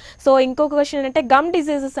ఉంటారు. సో ఇంకొక క్వశ్చన్ ఏంటంటే గమ్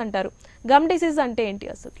డిసీజెస్ అంటారు. గమ్ డిసీజ్ అంటే ఏంటి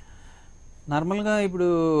అసలు? నార్మల్గా ఇప్పుడు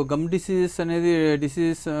గమ్ డిసీజ్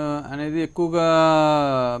అనేది ఎక్కువగా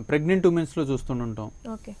ప్రెగ్నెంట్ ఉమెన్స్లో చూస్తుంటాం.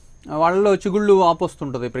 వాళ్ళలో చిగుళ్ళు వాపు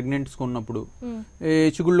వస్తుంటుంది ప్రెగ్నెంట్స్కి ఉన్నప్పుడు. ఈ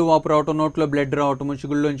చిగుళ్ళు వాపు రావటం, నోట్లో బ్లడ్ రావటం,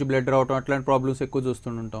 చిగుళ్ళలోంచి బ్లడ్ రావటం, అట్లాంటి ప్రాబ్లమ్స్ ఎక్కువ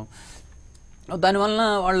చూస్తుంటాం. దానివల్ల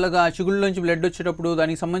వాళ్ళకి ఆ చిగుళ్ళలోంచి బ్లడ్ వచ్చేటప్పుడు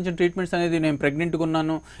దానికి సంబంధించిన ట్రీట్మెంట్స్ అనేది నేను ప్రెగ్నెంట్గా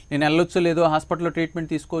ఉన్నాను, నేను వెళ్ళొచ్చో లేదో, హాస్పిటల్లో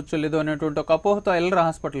ట్రీట్మెంట్ తీసుకోవచ్చో లేదో అనేటువంటి ఒక అపోహతో వెళ్ళరు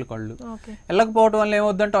హాస్పిటల్కి. వాళ్ళు వెళ్ళకపోవడం వల్ల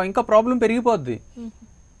ఏమవుద్దంటే ఇంకా ప్రాబ్లం పెరిగిపోద్ది.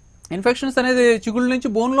 ఇన్ఫెక్షన్స్ అనేది చిగుళ్ళ నుంచి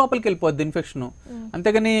బోన్ లోపలికి వెళ్ళిపోద్ది ఇన్ఫెక్షన్.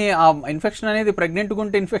 అంతేగాని ఆ ఇన్ఫెక్షన్ అనేది ప్రెగ్నెంట్గా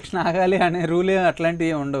ఉంటే ఇన్ఫెక్షన్ ఆగాలి అనే రూలే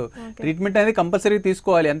అట్లాంటివి ఉండవు. ట్రీట్మెంట్ అనేది కంపల్సరీ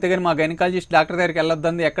తీసుకోవాలి. అంతేగాని మా గైనకాలజిస్ట్ డాక్టర్ దగ్గరికి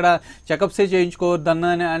వెళ్ళొద్దని, ఎక్కడ చెకప్సే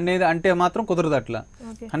చేయించుకోవద్దని అనేది అంటే మాత్రం కుదరదు. అట్లా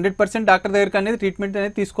 100% డాక్టర్ దగ్గరికి అనేది ట్రీట్మెంట్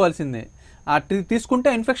అనేది తీసుకోవాల్సిందే. తీసుకుంటే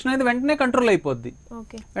ఇన్ఫెక్షన్ అనేది వెంటనే కంట్రోల్ అయిపోద్ది.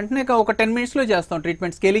 వెంటనే ఒక 10 minutesలో చేస్తాం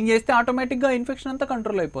ట్రీట్మెంట్. స్కేలింగ్ చేస్తే ఆటోమేటిక్గా ఇన్ఫెక్షన్ అంతా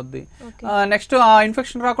కంట్రోల్ అయిపోద్ది. నెక్స్ట్ ఆ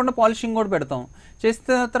ఇన్ఫెక్షన్ రాకుండా పాలిషింగ్ కూడా పెడతాం.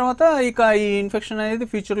 చేసిన తర్వాత ఇక ఈ ఇన్ఫెక్షన్ అనేది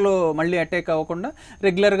ఫ్యూచర్లో మళ్ళీ అటాక్ అవ్వకుండా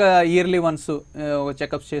రెగ్యులర్గా ఇయర్లీ వన్స్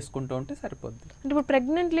చెకప్స్ చేసుకుంటూ ఉంటే సరిపోద్ది. అంటే ఇప్పుడు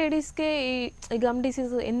ప్రెగ్నెంట్ లేడీస్కే ఈ గమ్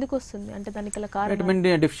డిసీజ్ ఎందుకు వస్తుంది అంటే దానికి కారణం విటమిన్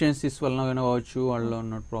డి డెఫిషియన్సీస్ వల్ల కావచ్చు, వాళ్ళలో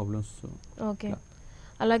ఉన్న ప్రాబ్లమ్స్. ఓకే.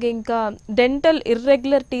 అలాగే ఇంకా డెంటల్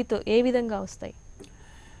ఇర్రెగ్యులర్ టీత్ ఏ విధంగా వస్తాయి?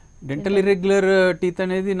 డెంటల్ ఇర్రెగ్యులర్ టీత్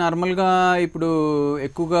అనేది నార్మల్గా ఇప్పుడు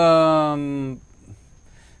ఎక్కువగా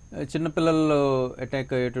చిన్నపిల్లల్లో అటాక్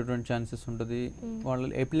అయ్యేటటువంటి ఛాన్సెస్ ఉంటుంది. వాళ్ళు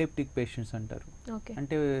ఎపిలెప్టిక్ పేషెంట్స్ అంటారు.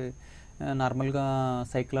 అంటే నార్మల్గా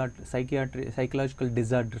సైకలాజికల్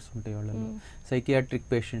డిజార్డర్స్ ఉంటాయి వాళ్ళలో. సైకియాట్రిక్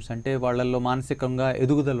పేషెంట్స్ అంటే వాళ్ళల్లో మానసికంగా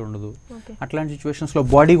ఎదుగుదల ఉండదు. అట్లాంటి సిచ్యువేషన్స్లో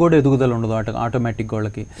బాడీ కూడా ఎదుగుదల ఉండదు ఆటోమేటిక్గా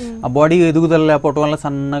వాళ్ళకి. ఆ బాడీ ఎదుగుదల లేకపోవడం వల్ల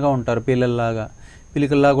సన్నగా ఉంటారు,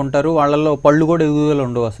 పిలికల్లాగా ఉంటారు. వాళ్ళల్లో పళ్ళు కూడా ఎదుగుదల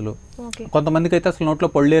ఉండవు అసలు. కొంతమందికి అయితే అసలు నోట్లో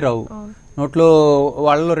పళ్ళే రావు. నోట్లో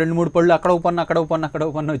వాళ్ళలో 2-3 పళ్ళు అక్కడ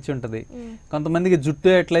ఉపన్న వచ్చి ఉంటుంది. కొంతమందికి జుట్టు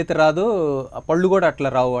ఎట్లయితే రాదో ఆ పళ్ళు కూడా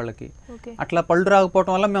అట్లా రావు వాళ్ళకి. అట్లా పళ్ళు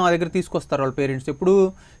రాకపోవడం వల్ల మేము ఆ దగ్గర తీసుకొస్తారు వాళ్ళ పేరెంట్స్. ఎప్పుడు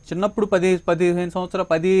చిన్నప్పుడు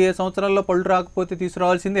 10 సంవత్సరాల్లో పళ్ళు రాకపోతే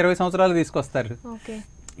తీసుకురావాల్సింది 20 సంవత్సరాలు తీసుకొస్తారు.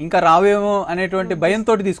 ఇంకా రావేమో అనేటువంటి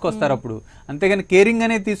భయంతో తీసుకొస్తారు అప్పుడు. అంతేగాని కేరింగ్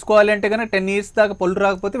అనేది తీసుకోవాలి అంటే కనుక 10 years దాకా పళ్ళు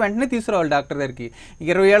రాకపోతే వెంటనే తీసుకురావాలి డాక్టర్ దగ్గరికి.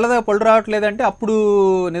 20 ఏళ్ల దాకా పళ్ళు రావట్లేదంటే అప్పుడు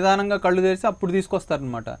నిదానంగా కళ్ళు తెరిచి అప్పుడు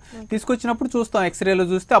తీసుకొస్తారనమాట. తీసుకొచ్చినప్పుడు చూస్తాం, ఎక్స్రేలో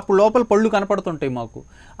చూస్తే అప్పుడు లోపల పళ్ళు కనపడుతుంటాయి మాకు.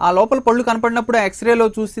 ఆ లోపల పళ్ళు కనపడినప్పుడు ఆ ఎక్స్రేలో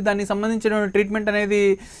చూసి దానికి సంబంధించిన ట్రీట్మెంట్ అనేది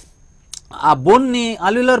ఆ బోన్ని,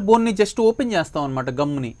 అల్విలర్ బోన్ని జస్ట్ ఓపెన్ చేస్తాం అనమాట.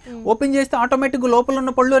 గమ్ని ఓపెన్ చేస్తే ఆటోమేటిక్గా లోపల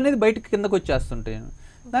ఉన్న పళ్ళు అనేది బయటకు కిందకు వచ్చేస్తుంటాయి.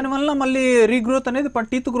 దానివల్ల మళ్ళీ రీగ్రోత్ అనేది,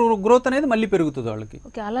 టీత్ గ్రోత్ అనేది మళ్ళీ పెరుగుతుంది వాళ్ళకి.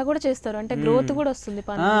 అలా కూడా చేస్తారు, అంటే గ్రోత్ కూడా వస్తుంది.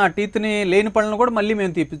 టీత్ ని లేని పళ్ళను కూడా మళ్ళీ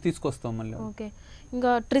మేము తీసుకొస్తాం మళ్ళీ. ఓకే.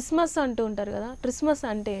 ఇంకా ట్రిస్మస్ అంటూ ఉంటారు కదా, ట్రిస్మస్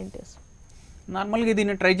అంటే ఏంటి? నార్మల్గా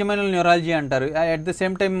దీన్ని ట్రైజమైనల్ న్యూరాలజీ అంటారు. అట్ ద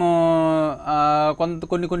సేమ్ టైమ్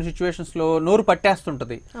కొన్ని సిచ్యువేషన్స్లో నోరు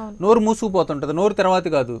పట్టేస్తుంటుంది, నోరు మూసుకుపోతుంటుంది, నోరు తర్వాత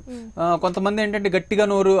కాదు. కొంతమంది ఏంటంటే గట్టిగా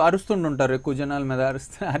నోరు అరుస్తుంటుంటారు, ఎక్కువ జనాల మీద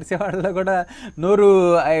అరిసే వాళ్ళలో కూడా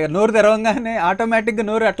నోరు తెరవంగానే ఆటోమేటిక్గా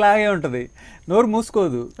నోరు అట్లాగే ఉంటుంది, నోరు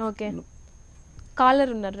మూసుకోదు.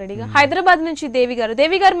 కాలర్ ఉన్నారు రెడీగా. హైదరాబాద్ నుంచి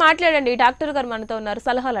దేవి గారు మాట్లాడండి. డాక్టర్ గారు మనతో ఉన్నారు,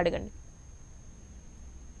 సలహాలు అడగండి.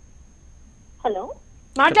 హలో,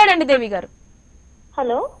 మాట్లాడండి దేవి గారు.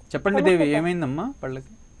 హలో చెప్పండి దేవి, ఏమైందమ్మా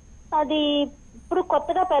పళ్ళకి? అది ఇప్పుడు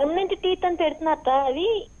కొత్తగా పర్మనెంట్ టీత్ అని పెడుతున్నారట, అది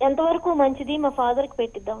ఎంతవరకు మంచిది? మా ఫాదర్ కి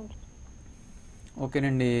పెట్టిద్దాం.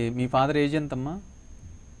 ఓకేనండి. మీ ఫాదర్ ఏజ్ ఎంతమ్మా?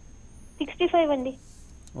 65 అండి.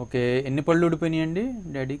 ఓకే, ఎన్ని పళ్ళు ఊడిపోయినాయండి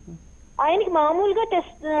డాడీకి? ఆయనకి మామూలుగా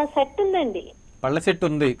టెస్ట్ సెట్ ఉందండి, పళ్ళ సెట్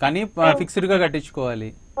ఉంది, కానీ ఫిక్స్డ్ గా కట్టించుకోవాలి.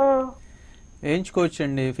 వేయించుకోవచ్చు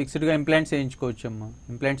అండి, ఫిక్స్డ్ గా ఇంప్లాంట్స్ వేయించుకోవచ్చు అమ్మా.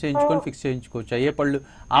 ఇంప్లాంట్స్ వేయించుకొని ఫిక్స్ చేయించుకోవచ్చు. అయ్యే పళ్ళు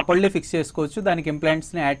ఆ పళ్ళే ఫిక్స్ చేసుకోవచ్చు, దానికి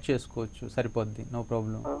ఇంప్లాంట్స్ ని యాడ్ చేసుకోవచ్చు, సరిపోద్ది, నో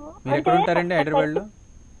ప్రాబ్లం. మీరు ఎక్కడ ఉంటారండి? హైదరాబాద్ లో.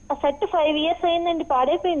 సెట్ 5 years అయిందండి,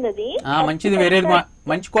 పాడైపోయింది అది. మంచిది, వేరేది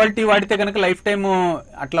మంచి క్వాలిటీ వాడితే కనుక లైఫ్ టైమ్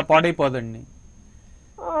అట్లా పాడైపోదండి.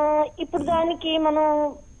 ఇప్పుడు దానికి మనం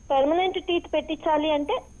పర్మనెంట్ టీత్ పెట్టించాలి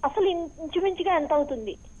అంటే అసలు ఇంచుమించుగా ఎంత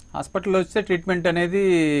అవుతుంది? హాస్పిటల్లో వస్తే ట్రీట్మెంట్ అనేది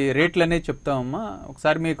రేట్లు అనేది చెప్తామమ్మా.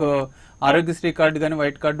 ఒకసారి మీకు ఆరోగ్యశ్రీ కార్డు కానీ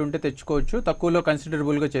వైట్ కార్డు ఉంటే తెచ్చుకోవచ్చు, తక్కువలో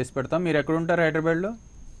కన్సిడరబుల్ గా చేసి పెడతాం. మీరు ఎక్కడ ఉంటారు హైదరాబాద్ లో?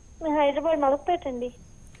 హైదరాబాద్ మలక్పేట అండి.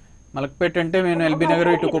 మలక్పేట అంటే నేను ఎల్బీ నగర్,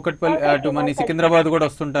 ఇటు కుక్కట్పల్లి, అటు మన సికింద్రాబాద్ కూడా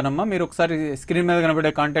వస్తుంటానమ్మా. మీరు ఒకసారి స్క్రీన్ మీద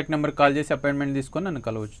కనబడే కాంటాక్ట్ నెంబర్ కాల్ చేసి అపాయింట్మెంట్ తీసుకొని నన్ను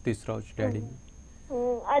కలవచ్చు, తీసుకురావచ్చు డాడీ.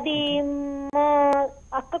 అది మా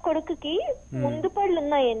అక్క కొడుకుకి ముందు పళ్ళు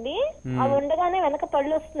ఉన్నాయండి, అవి ఉండగానే వెనక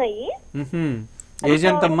పళ్ళు వస్తున్నాయి. ఏజ్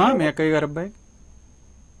ఎంతమ్మా మీ అక్కయ్య గారు అబ్బాయి?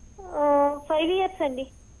 5 years అండి.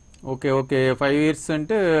 ఓకే ఓకే, 5 years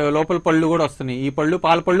అంటే లోపల పళ్ళు కూడా వస్తున్నాయి. ఈ పళ్ళు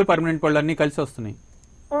పాల పళ్ళు పర్మనెంట్ పళ్ళు అన్ని కలిసి వస్తున్నాయి.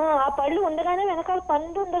 ఆ పళ్ళు ఉండగానే వెనకాల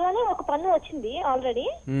పన్ను ఉండగానే ఒక పన్ను వచ్చింది ఆల్రెడీ,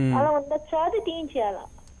 అలా ఉండొచ్చా? అది తీయించేయాలా?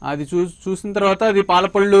 అది చూసిన తర్వాత అది పాల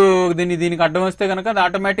పళ్ళు దీనికి అడ్డం వస్తే కనుక అది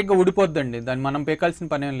ఆటోమేటిక్ గా ఊడిపోద్దండి, దాన్ని మనం పేకాల్సిన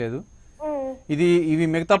పని ఏం లేదు. ఇవి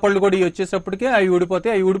మిగతా పళ్ళు కూడా ఇవి వచ్చేటప్పటికే అవి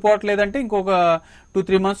ఊడిపోతాయి. అవి ఊడిపోవట్లేదంటే ఇంకొక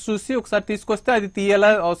 2-3 months చూసి ఒకసారి తీసుకొస్తే అది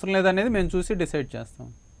తీయాలా అవసరం లేదనేది మేము చూసి డిసైడ్ చేస్తాం.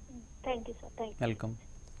 వెల్కమ్.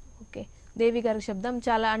 ఓకే, దేవి గారికి శబ్దం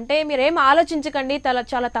చాలా అంటే మీరేం ఆలోచించకండి,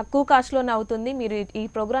 చాలా తక్కువ కాస్ట్లోనే అవుతుంది. మీరు ఈ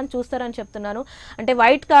ప్రోగ్రామ్ చూస్తారని చెప్తున్నాను. అంటే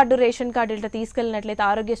వైట్ కార్డు, రేషన్ కార్డు ఇట్లా తీసుకెళ్ళినట్లయితే,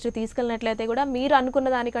 ఆరోగ్యశ్రీ తీసుకెళ్ళినట్లయితే కూడా మీరు అనుకున్న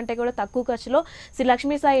దానికంటే కూడా తక్కువ ఖర్చులో శ్రీ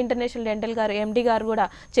లక్ష్మీ సాయి ఇంటర్నేషనల్ డెంటల్ గారు ఎండి గారు కూడా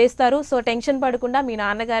చేస్తారు. సో టెన్షన్ పడకుండా మీ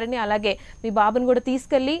నాన్నగారిని అలాగే మీ బాబుని కూడా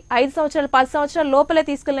తీసుకెళ్ళి 5 సంవత్సరాలు 10 సంవత్సరాల లోపలే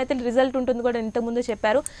తీసుకెళ్ళినైతే రిజల్ట్ ఉంటుంది కూడా ఇంతకుముందు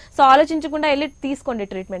చెప్పారు. సో ఆలోచించకుండా వెళ్ళి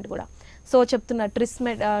తీసుకోండి ట్రీట్మెంట్ కూడా. సో చెప్తున్నా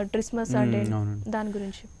ట్రిస్మస్ అంటే దాని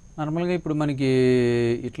గురించి. నార్మల్గా ఇప్పుడు మనకి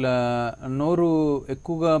ఇట్లా నోరు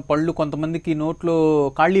ఎక్కువగా పళ్ళు, కొంతమందికి నోట్లో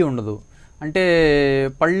ఖాళీ ఉండదు, అంటే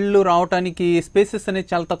పళ్ళు రావటానికి స్పేసెస్ అనేది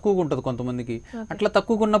చాలా తక్కువగా ఉంటుంది కొంతమందికి. అట్లా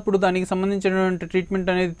తక్కువగా ఉన్నప్పుడు దానికి సంబంధించినటువంటి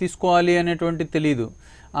ట్రీట్మెంట్ అనేది తీసుకోవాలి అనేటువంటి తెలియదు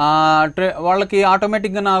వాళ్ళకి.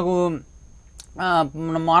 ఆటోమేటిక్గా నాకు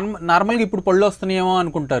నార్మల్గా ఇప్పుడు పళ్ళు వస్తున్నాయేమో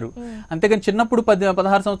అనుకుంటారు, అంతేకాని చిన్నప్పుడు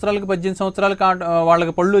 16 సంవత్సరాలకి 18 సంవత్సరాలకి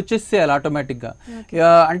వాళ్ళకి పళ్ళు వచ్చేసేయాలి ఆటోమేటిక్గా.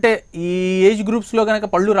 అంటే ఈ ఏజ్ గ్రూప్స్ లో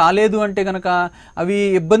కనుక పళ్ళు రాలేదు అంటే కనుక అవి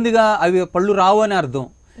ఇబ్బందిగా, అవి పళ్ళు రావు అని అర్థం.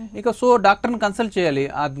 ఇక సో డాక్టర్ని కన్సల్ట్ చేయాలి.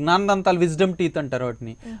 ఆ జ్ఞానదంతాలు విజ్డమ్ టీత్ అంటారు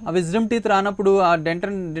వాటిని. ఆ విజ్డమ్ టీత్ రానప్పుడు ఆ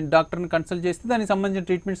డెంటల్ డాక్టర్ని కన్సల్ట్ చేస్తే దానికి సంబంధించిన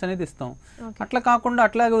ట్రీట్మెంట్స్ అనేది ఇస్తాం. అట్లా కాకుండా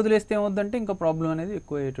అట్లాగే వదిలేస్తే ఏమవుతుందంటే ఇంకా ప్రాబ్లం అనేది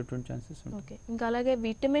ఎక్కువ అయ్యేటటువంటి ఛాన్సెస్ ఉంటాయి. ఇంకా అలాగే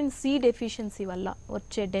విటమిన్ సి డెఫిషియన్సీ వల్ల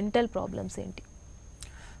వచ్చే డెంటల్ ప్రాబ్లమ్స్ ఏంటి?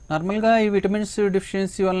 నార్మల్గా ఈ విటమిన్స్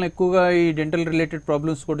డెఫిషియన్సీ వలన ఎక్కువగా ఈ డెంటల్ రిలేటెడ్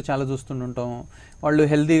ప్రాబ్లమ్స్ కూడా చాలా చూస్తుంటాం. వాళ్ళు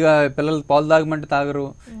హెల్తీగా పిల్లలు పాలు తాగమంటే తాగరు,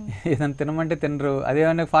 ఏదైనా తినమంటే తినరు,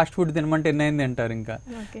 అదేమైనా ఫాస్ట్ ఫుడ్ తినమంటే ఎన్నైంది అంటారు ఇంకా.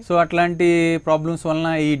 సో అట్లాంటి ప్రాబ్లమ్స్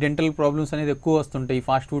వలన ఈ డెంటల్ ప్రాబ్లమ్స్ అనేది ఎక్కువ వస్తుంటాయి. ఈ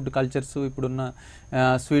ఫాస్ట్ ఫుడ్ కల్చర్స్, ఇప్పుడున్న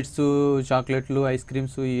స్వీట్స్, చాక్లెట్లు, ఐస్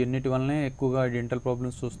క్రీమ్స్, ఈ అన్నిటి వల్లనే ఎక్కువగా డెంటల్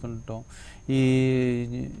ప్రాబ్లమ్స్ చూస్తుంటాం. ఈ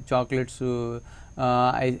చాక్లెట్స్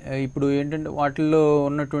ఇప్పుడు ఏంటంటే వాటిల్లో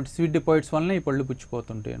ఉన్నటువంటి స్వీట్ డిపాజిట్స్ వలన ఈ పళ్ళు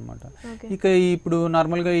పుచ్చిపోతుంటాయి అనమాట. ఇక ఇప్పుడు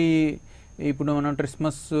నార్మల్గా ఇప్పుడు మనం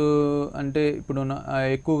క్రిస్మస్ అంటే ఇప్పుడు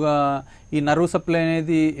ఎక్కువగా ఈ నర్వ్ సప్లై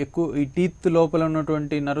అనేది ఎక్కువ, ఈ టీత్ లోపల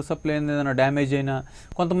ఉన్నటువంటి నర్వ్ సప్లై అనేది ఏదైనా డ్యామేజ్ అయినా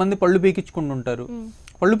కొంతమంది పళ్ళు పీకించుకుంటూ ఉంటారు.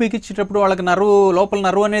 పళ్ళు పీకిచ్చేటప్పుడు వాళ్ళకి లోపల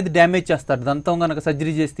నర్వ్ అనేది డ్యామేజ్ చేస్తారు, దంతం కనుక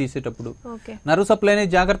సర్జరీ చేసి తీసేటప్పుడు నర్వ్ సప్లై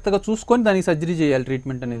అనేది జాగ్రత్తగా చూసుకొని దానికి సర్జరీ చేయాలి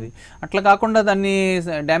ట్రీట్మెంట్ అనేది. అట్లా కాకుండా దాన్ని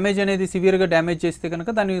డ్యామేజ్ అనేది సివియర్గా డ్యామేజ్ చేస్తే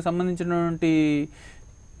కనుక దానికి సంబంధించినటువంటి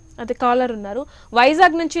అదే కాలర్ ఉన్నారు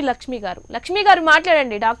వైజాగ్ నుంచి లక్ష్మి గారు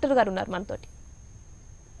మాట్లాడండి, డాక్టర్ గారు ఉన్నారు మనతోటి.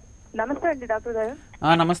 నమస్తే అండి డాక్టర్ గారు.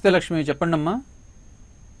 నమస్తే లక్ష్మి, చెప్పండి అమ్మా.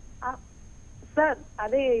 సార్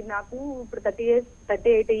అదే నాకు ఇప్పుడు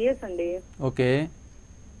 38 years అండి. ఓకే.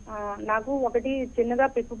 నాకు ఒకటి చిన్నగా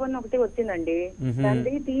పిప్పు పన్ను ఒకటి వచ్చిందండి,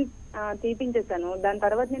 దాన్ని తీపించేసాను. దాని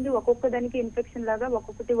తర్వాత నుండి ఒక్కొక్క దానికి ఇన్ఫెక్షన్ లాగా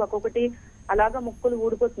ఒక్కొక్కటి అలాగా ముక్కులు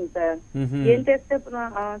ఊడిపోతుంది సార్. ఏం చేస్తే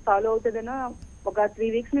సాల్వ్ అవుతుందనో ఒక 3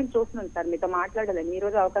 weeks నేను చూస్తున్నాను సార్, మీతో మాట్లాడాలని ఈ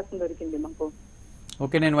రోజు అవకాశం దొరికింది మాకు.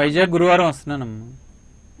 ఓకే, నేను వైజాగ్ గురువారం వస్తున్నానమ్మా.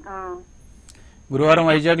 గురువారం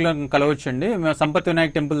వైజాగ్లో కలవచ్చండి. సంపత్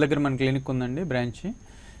వినాయక్ టెంపుల్ దగ్గర మన క్లినిక్ ఉందండి, బ్రాంచ్.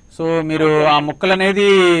 సో మీరు ఆ ముక్కలు అనేది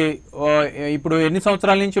ఇప్పుడు ఎన్ని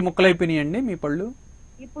సంవత్సరాల నుంచి ముక్కలు అయిపోయినాయండి మీ పళ్ళు?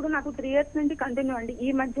 ఇప్పుడు నాకు 3 years నుండి కంటిన్యూ అండి. ఈ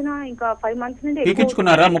మధ్యన ఇంకా 5 months నుండి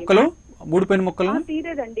పీకించుకున్నారా ముక్కలు, ఊడిపోయిన ముక్కలు?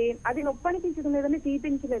 తీరేదండి, అది నొప్పి అనిపించడం లేదని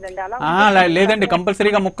తీపించలేదండి. అలా లేదండి,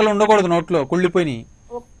 కంపల్సరీగా ముక్కలు ఉండకూడదు నోట్లో, కుళ్ళిపోయినాయి.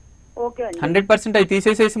 100% అవి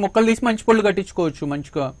తీసేసేసి ముక్కలు తీసి మంచి పళ్ళు కట్టించుకోవచ్చు,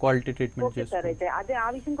 మంచిగా క్వాలిటీ ట్రీట్మెంట్ సార్. అయితే అదే ఆ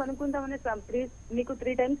విషయం కనుక్కుందామని మీకు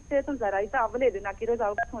 3 times చేసాం సార్, అయితే అవ్వలేదు. నాకు ఈ రోజు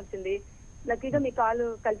అవకాశం వచ్చింది, లక్కీగా మీ కాల్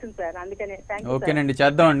కలిసింది సార్, అందుకనే. ఓకేనండి,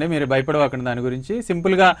 చేద్దామండి, మీరు భయపడవకండి దాని గురించి.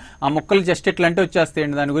 సింపుల్ గా ఆ ముక్కలు జస్ట్ ఎట్లా అంటే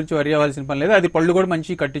వచ్చేస్తాయండి, దాని గురించి వరి అవ్వాల్సిన పని లేదు. అది పళ్ళు కూడా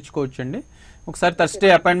మంచి కట్టించుకోవచ్చు అండి. ఒకసారి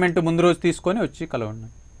థర్స్డే అపాయింట్మెంట్ ముందు రోజు తీసుకొని వచ్చి కలవండి.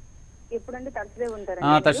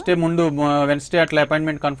 థర్స్డే ముందు, వెన్స్డే అట్లా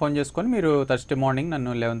అపాయింట్మెంట్ కన్ఫర్మ్ చేసుకొని మీరు థర్స్డే మార్నింగ్ నన్ను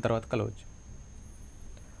 11 తర్వాత కలవచ్చు.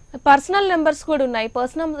 పర్సనల్ నెంబర్స్ కూడా ఉన్నాయి,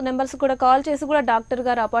 పర్సనల్ నెంబర్స్ కూడా కాల్ చేసి కూడా డాక్టర్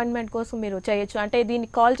గారు అపాయింట్మెంట్ కోసం మీరు చేయొచ్చు. అంటే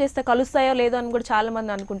దీనికి కాల్ చేస్తే కలుస్తాయో లేదో అని కూడా చాలా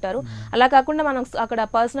మంది అనుకుంటారు. అలా కాకుండా మనం అక్కడ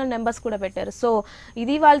పర్సనల్ నెంబర్స్ కూడా పెట్టారు. సో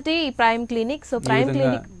ఇది వాళ్ళ prime clinic. So prime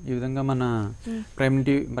clinic ఈ విధంగా మన ప్రైమ్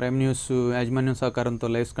న్యూస్ యాజమాన్యం సహకారంతో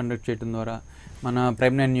లైవ్స్ కండక్ట్ చేయడం ద్వారా మన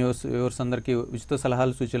Prime9 న్యూస్ వ్యూవర్స్ అందరికీ ఉచిత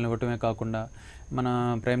సలహాలు సూచనలు ఇవ్వటమే కాకుండా మన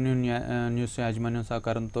Prime9 న్యూస్ యాజమాన్యం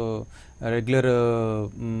సహకారంతో రెగ్యులర్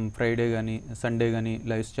ఫ్రైడే కానీ సండే కానీ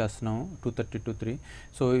లైవ్స్ చేస్తున్నాం 2:30 to 3.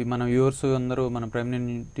 సో మన వ్యూవర్స్ అందరూ, మన Prime9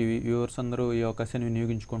 టీవీ వ్యూవర్స్ అందరూ ఈ అవకాశాన్ని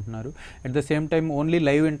వినియోగించుకుంటున్నారు. At the same time only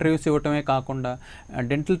live interviews ఇవ్వటమే కాకుండా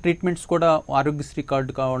డెంటల్ ట్రీట్మెంట్స్ కూడా ఆరోగ్యశ్రీ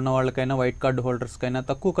కార్డు ఉన్న వాళ్ళకైనా, వైట్ కార్డు హోల్డర్స్కైనా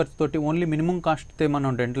తక్కువ ఖర్చుతోటి ఓన్లీ మినిమం కాస్ట్తో మనం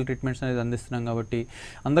డెంటల్ ట్రీట్మెంట్స్ అనేది అందిస్తున్నాం. కాబట్టి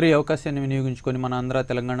అందరూ ఈ అవకాశాన్ని వినియోగించుకొని మన ఆంధ్ర,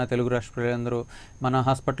 తెలంగాణ, తెలుగు రాష్ట్ర ప్రజలందరూ మన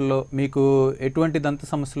హాస్పిటల్లో మీకు ఎటువంటి దంత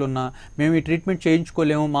సమస్యలు ఉన్నా మేము ఈ ట్రీట్మెంట్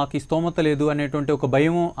చేయించుకోలేము, మాకు ఈ స్తోమత లేదు అనేటువంటి ఒక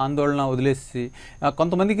భయం, ఆందోళన వదిలేసి,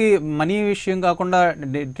 కొంతమందికి మనీ విషయం కాకుండా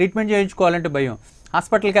ట్రీట్మెంట్ చేయించుకోవాలంటే భయం,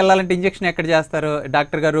 హాస్పిటల్కి వెళ్ళాలంటే ఇంజక్షన్ ఎక్కడ చేస్తారు,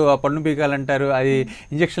 డాక్టర్ గారు పన్ను పీకాలంటారు, అది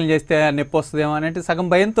ఇంజక్షన్ చేస్తే నొప్పి వస్తుందేమో అంటే సగం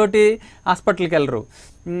భయంతో హాస్పిటల్కి వెళ్ళరు.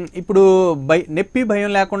 ఇప్పుడు నొప్పి భయం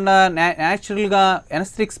లేకుండా న్యాచురల్గా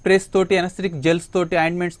ఎనస్థెటిక్ స్ప్రేస్ తోటి, ఎనస్థెటిక్ జెల్స్ తోటి,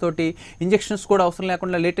 ఆయింట్మెంట్స్ తోటి, ఇంజెక్షన్స్ కూడా అవసరం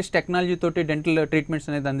లేకుండా లేటెస్ట్ టెక్నాలజీ తోటి డెంటల్ ట్రీట్మెంట్స్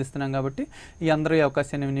అనేది అందిస్తున్నాం. కాబట్టి ఈ అందరూ ఈ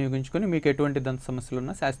అవకాశాన్ని వినియోగించుకొని మీకు ఎటువంటి దంత సమస్యలు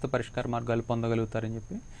ఉన్నా శాశ్వత పరిష్కార మార్గాలు పొందగలుగుతారని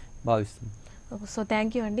చెప్పి భావిస్తున్నాం. సో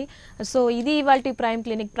థ్యాంక్ యూ అండి. సో ఇది ఇవాళ ప్రైమ్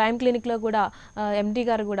క్లినిక్లో కూడా ఎండి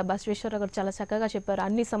గారు కూడా బసవేశ్వరరావు గారు చాలా చక్కగా చెప్పారు.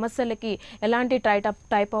 అన్ని సమస్యలకి ఎలాంటి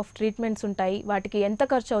టైప్ ఆఫ్ ట్రీట్మెంట్స్ ఉంటాయి, వాటికి ఎంత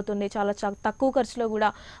ఖర్చు అవుతుంది, చాలా తక్కువ ఖర్చులో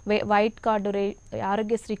కూడా వైట్ కార్డు,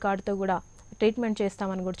 ఆరోగ్యశ్రీ కార్డుతో కూడా ట్రీట్మెంట్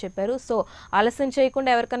చేస్తామని కూడా చెప్పారు. సో ఆలస్యం చేయకుండా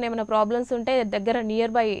ఎవరికైనా ఏమైనా ప్రాబ్లమ్స్ ఉంటే దగ్గర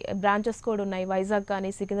నియర్ బై బ్రాంచెస్ కూడా ఉన్నాయి, వైజాగ్ కానీ,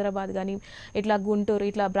 సికింద్రాబాద్ కానీ, ఇట్లా గుంటూరు,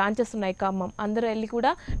 ఇట్లా బ్రాంచెస్ ఉన్నాయి, ఖమ్మం, అందరూ వెళ్ళి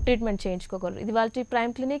కూడా ట్రీట్మెంట్ చేయించుకోగలరు. ఇది వాళ్ళ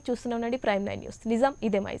ప్రైమ్ క్లినిక్. చూస్తున్నానండి Prime9 న్యూస్, నిజం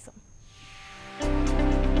ఇదే మైజం.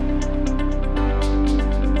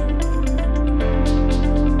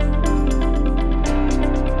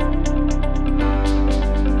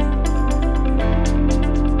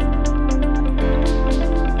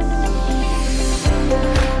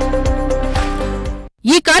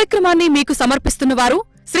 ఈ కార్యక్రమాన్ని మీకు సమర్పిస్తున్న వారు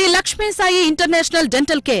Shri Lakshmi Sai international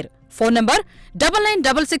dental care. Phone number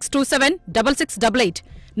 9966276688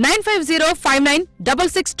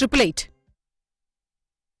 9505966888.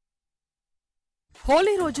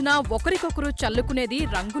 Holi రోజున ఒకరికొకరు చల్లుకునేది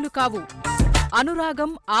రంగులు కావు,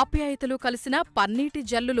 అనురాగం, ఆప్యాయతలు కలిసిన పన్నీటి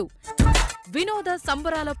జల్లులు. వినోద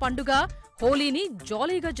సంబరాల పండుగ హోలీని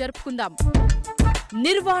జాలీగా జరుపుకుందాం.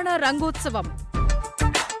 నిర్వాణ రంగోత్సవం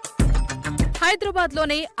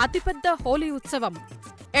హైదరాబాద్లోనే అతిపెద్ద హోలీ ఉత్సవం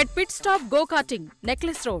at pit stop go karting,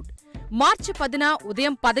 necklace road. మార్చి 10న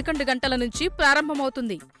ఉదయం 11 గంటల నుంచి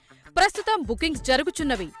ప్రారంభమవుతుంది. ప్రస్తుతం బుకింగ్స్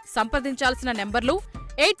జరుగుచున్నవి. సంప్రదించాల్సిన నెంబర్లు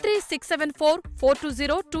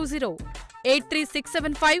 8367442020,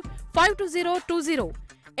 8367552020,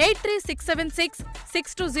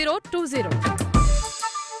 8367662020.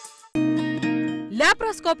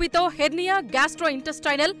 లాప్రోస్కోపీతో హెర్నియా,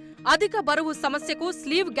 గ్యాస్ట్రోఇంటెస్టైనల్, అధిక బరువు సమస్యకు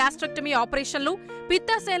స్లీవ్ గ్యాస్ట్రెక్టమీ ఆపరేషన్లు,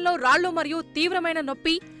 పిత్తాశయంలో రాళ్లు మరియు తీవ్రమైన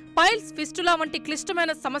నొప్పి, పైల్స్, ఫిస్టులా వంటి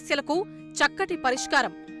క్లిష్టమైన సమస్యలకు చక్కటి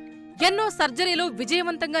పరిష్కారం. ఎన్నో సర్జరీలు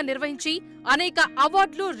విజయవంతంగా నిర్వహించి అనేక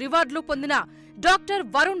అవార్డులు, రివార్డులు పొందిన doctor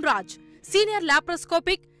Varun Raj, senior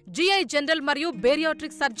laparoscopic, GI general మరియు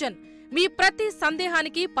బేరియాట్రిక్ సర్జన్ మీ ప్రతి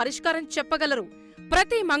సందేహానికి పరిష్కారం చెప్పగలరు.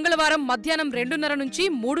 ప్రతి మంగళవారం మధ్యాహ్నం 2:30 నుంచి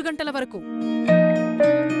 3 గంటల వరకు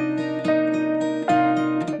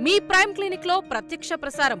మీ ప్రైమ్ క్లినిక్లో ప్రత్యక్ష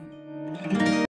ప్రసారం.